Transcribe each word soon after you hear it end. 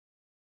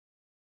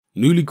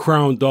Newly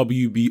crowned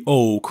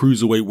WBO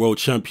Cruiserweight World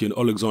Champion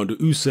Oleksandr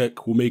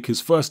Usyk will make his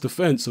first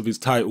defense of his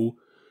title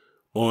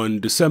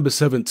on December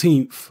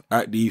 17th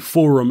at the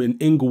Forum in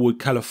Inglewood,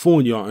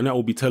 California, and that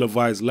will be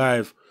televised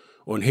live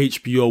on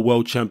HBO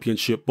World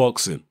Championship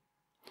Boxing.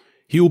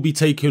 He will be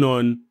taking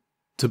on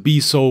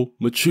Thabiso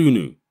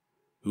Mchunu,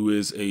 who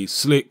is a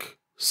slick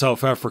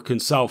South African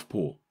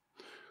southpaw.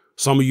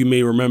 Some of you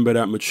may remember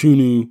that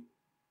Mchunu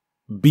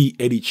beat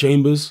Eddie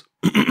Chambers,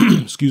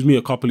 excuse me,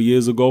 a couple of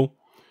years ago.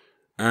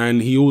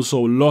 And he also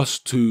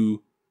lost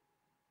to,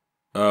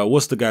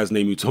 what's the guy's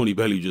name who Tony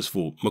Bellew just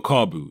fought?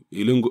 Makabu,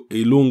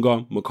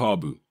 Ilunga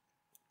Makabu.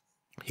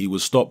 He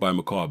was stopped by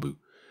Makabu.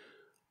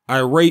 I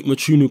rate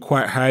Mchunu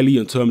quite highly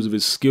in terms of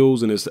his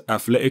skills and his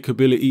athletic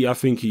ability. I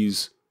think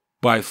he's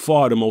by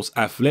far the most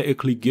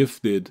athletically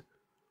gifted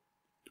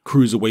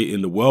cruiserweight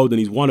in the world, and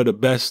he's one of the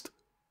best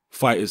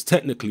fighters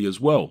technically as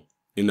well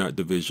in that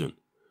division.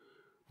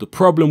 The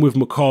problem with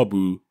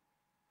Makabu,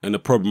 and the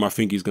problem I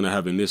think he's going to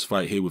have in this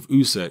fight here with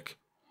Usyk,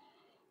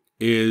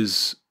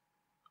 is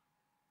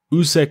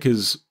Usyk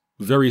is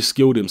very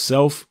skilled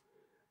himself,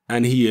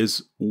 and he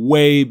is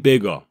way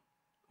bigger.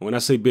 When I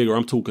say bigger,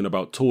 I'm talking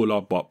about taller,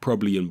 but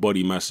probably in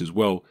body mass as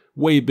well.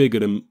 Way bigger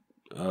than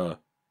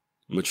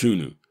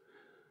Mchunu.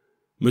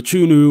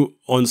 Mchunu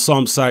on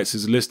some sites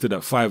is listed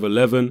at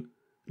 5'11".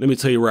 Let me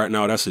tell you right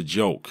now, that's a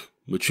joke.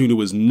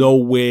 Mchunu is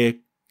nowhere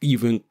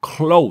even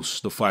close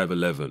to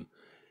 5'11".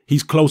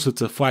 He's closer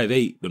to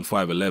 5'8" than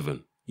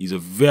 5'11". He's a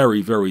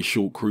very, very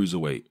short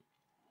cruiserweight.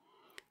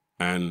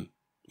 And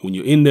when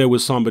you're in there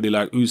with somebody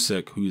like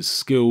Usyk, who is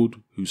skilled,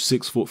 who's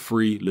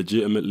 6'3",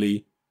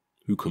 legitimately,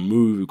 who can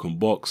move, who can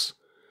box,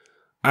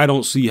 I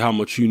don't see how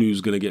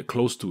Mchunu's going to get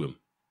close to him.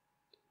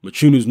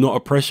 Mchunu's not a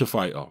pressure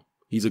fighter.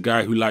 He's a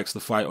guy who likes to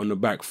fight on the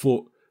back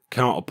foot,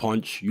 counter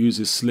punch,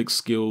 uses slick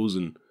skills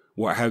and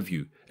what have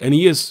you. And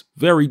he is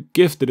very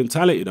gifted and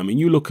talented. I mean,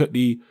 you look at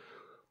the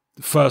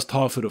first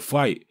half of the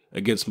fight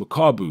against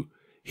Makabu,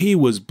 he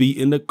was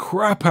beating the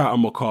crap out of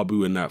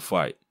Makabu in that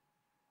fight.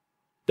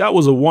 That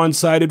was a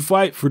one-sided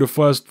fight for the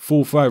first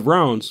 4-5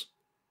 rounds.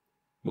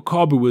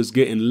 Makabu was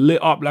getting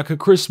lit up like a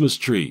Christmas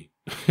tree.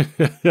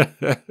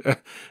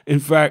 In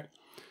fact,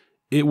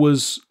 it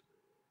was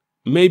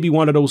maybe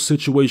one of those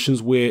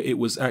situations where it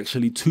was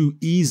actually too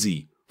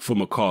easy for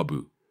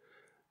Makabu.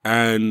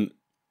 And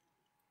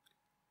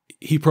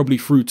he probably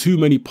threw too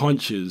many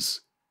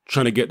punches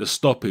trying to get the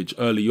stoppage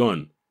early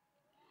on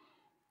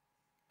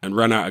and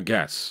ran out of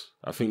gas.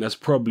 I think that's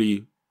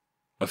probably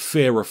a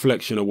fair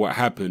reflection of what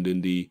happened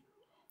in the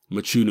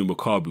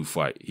Mchunu-Makabu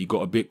fight. He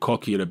got a bit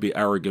cocky and a bit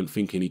arrogant,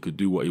 thinking he could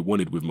do what he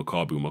wanted with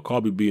Makabu.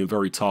 Makabu, being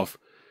very tough,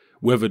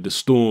 weathered the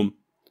storm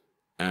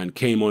and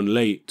came on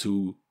late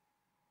to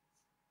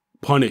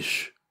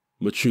punish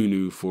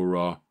Mchunu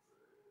for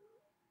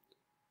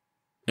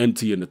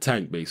emptying the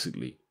tank,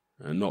 basically,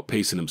 and not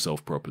pacing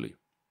himself properly.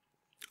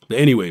 But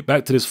anyway,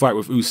 back to this fight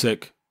with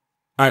Usyk.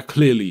 I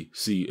clearly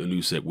see an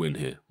Usyk win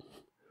here.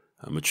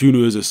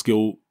 Mchunu is as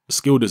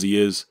skilled as he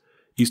is.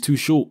 He's too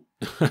short.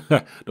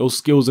 Those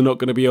skills are not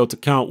going to be able to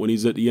count when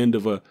he's at the end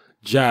of a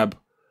jab.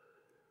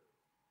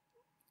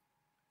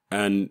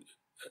 And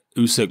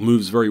Usyk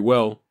moves very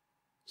well,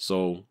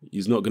 so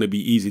he's not going to be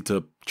easy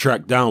to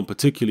track down,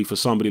 particularly for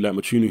somebody like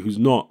Mchunu, who's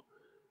not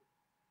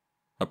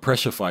a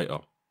pressure fighter.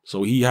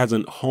 So he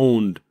hasn't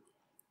honed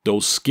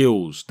those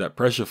skills that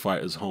pressure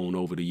fighters hone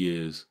over the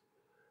years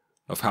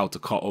of how to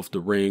cut off the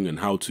ring and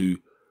how to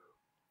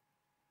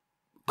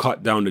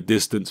cut down the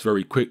distance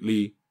very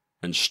quickly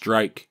and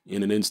strike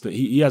in an instant.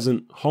 He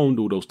hasn't honed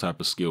all those type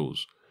of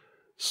skills.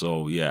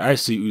 So yeah, I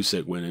see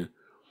Usyk winning.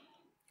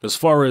 As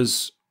far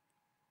as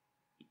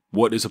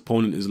what his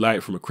opponent is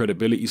like from a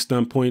credibility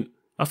standpoint,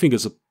 I think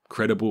it's a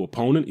credible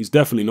opponent. He's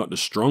definitely not the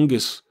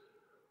strongest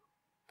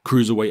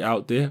cruiserweight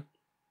out there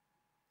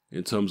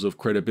in terms of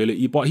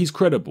credibility, but he's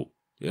credible.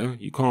 Yeah,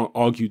 you can't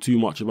argue too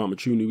much about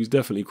Mchunu. He's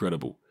definitely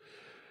credible.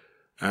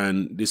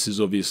 And this is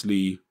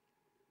obviously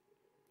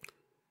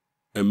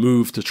a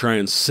move to try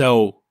and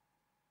sell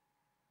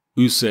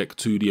Usyk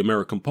to the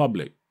American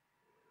public.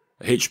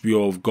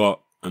 HBO have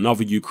got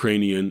another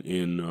Ukrainian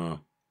in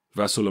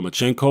Thabiso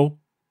Mchunu,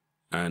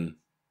 and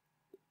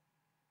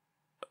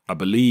I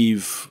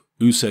believe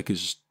Usyk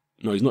is,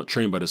 no, he's not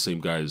trained by the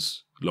same guy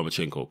as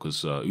Lomachenko,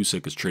 because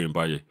Usyk is trained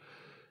by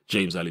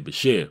James Ali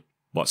Bashir,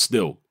 but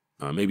still,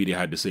 maybe they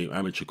had the same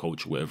amateur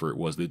coach, whatever it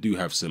was. They do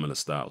have similar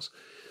styles.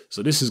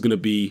 So this is going to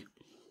be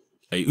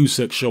a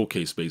Usyk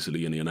showcase,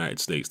 basically, in the United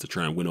States to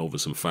try and win over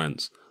some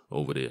fans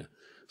over there.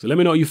 So let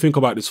me know what you think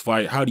about this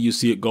fight. How do you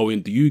see it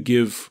going? Do you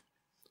give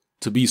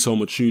Thabiso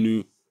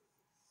Mchunu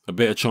a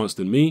better chance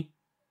than me?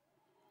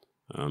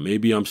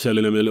 Maybe I'm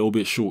selling him a little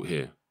bit short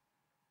here.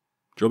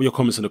 Drop your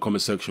comments in the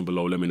comment section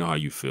below. Let me know how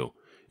you feel.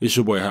 It's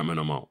your boy Hatman.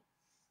 I'm out.